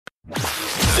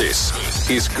This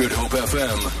is Good Hope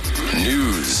FM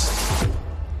News.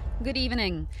 Good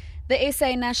evening. The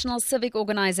SA National Civic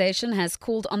Organisation has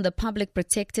called on the Public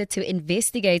Protector to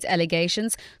investigate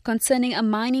allegations concerning a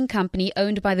mining company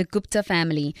owned by the Gupta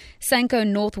family. Sanco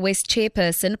Northwest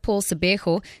chairperson Paul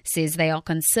Sebejo says they are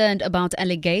concerned about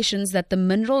allegations that the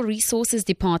Mineral Resources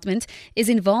Department is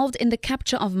involved in the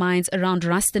capture of mines around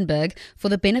Rustenburg for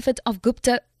the benefit of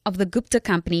the Gupta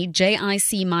company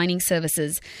JIC Mining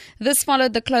Services. This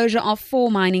followed the closure of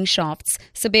 4 mining shafts.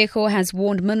 Sebejo has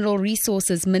warned Mineral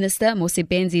Resources Minister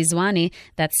Mosebenzi Zwane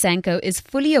that Sanco is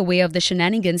fully aware of the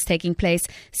shenanigans taking place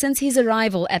since his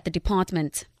arrival at the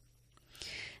department.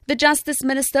 The Justice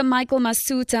Minister Michael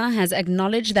Masuta has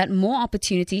acknowledged that more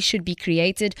opportunities should be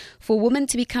created for women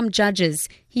to become judges.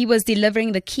 He was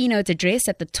delivering the keynote address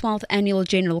at the 12th Annual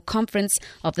General Conference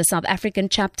of the South African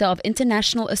chapter of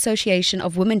International Association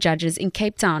of Women Judges in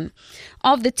Cape Town.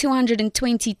 Of the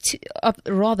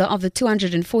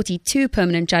 242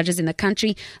 permanent judges in the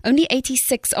country, only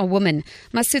 86 are women.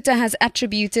 Masuta has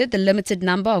attributed the limited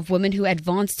number of women who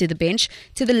advance to the bench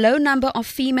to the low number of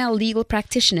female legal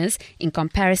practitioners in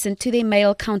comparison to their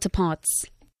male counterparts.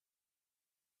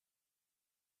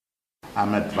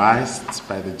 I'm advised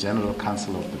by the General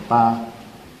Counsel of the Bar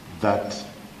that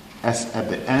as at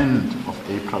the end of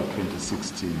April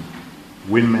 2016,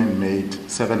 women made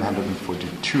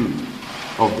 742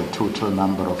 of the total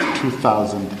number of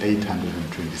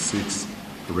 2,826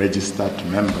 registered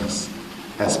members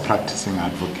as practicing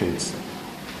advocates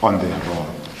on their roll.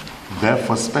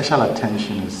 Therefore, special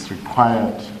attention is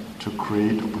required to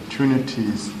create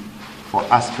opportunities for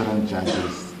aspirant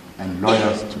judges and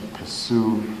lawyers to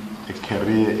pursue a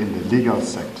career in the legal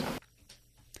sector.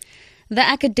 The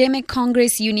Academic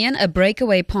Congress Union, a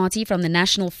breakaway party from the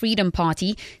National Freedom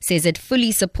Party, says it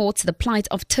fully supports the plight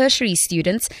of tertiary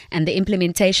students and the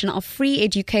implementation of free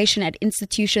education at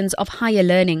institutions of higher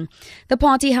learning. The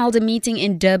party held a meeting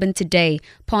in Durban today.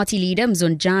 Party leader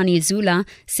Mzonjani Zula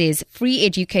says free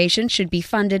education should be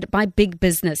funded by big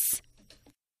business.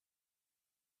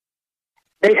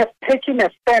 They have taken a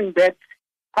stand that,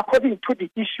 according to the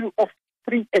issue of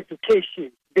free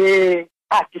education, they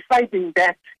are deciding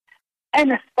that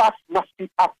NSFAS must be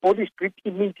abolished with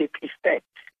immediate effect,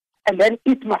 and then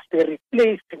it must be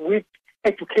replaced with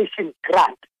education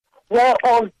grant, where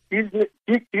all big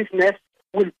business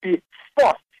will be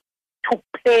forced to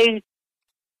pay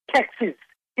taxes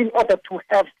in order to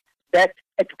have that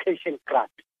education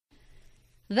grant.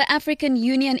 The African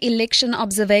Union Election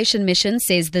Observation Mission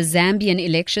says the Zambian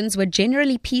elections were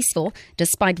generally peaceful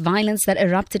despite violence that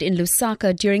erupted in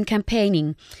Lusaka during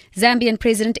campaigning. Zambian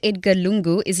President Edgar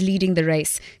Lungu is leading the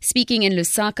race. Speaking in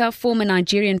Lusaka, former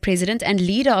Nigerian president and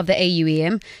leader of the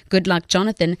AUEM, Goodluck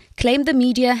Jonathan, claimed the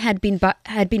media had been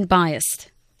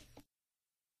biased.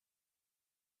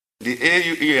 The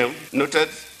AUEM noted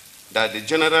that the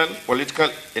general political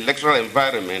electoral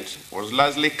environment was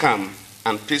largely calm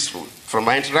and peaceful. From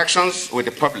my interactions with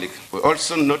the public, we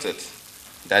also noted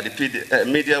that the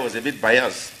media was a bit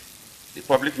biased. The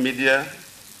public media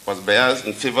was biased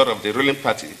in favor of the ruling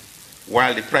party,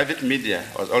 while the private media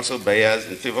was also biased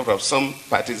in favor of some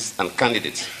parties and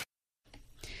candidates.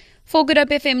 For Good Hope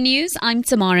FM News, I'm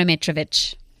Tamara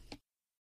Mitrovic.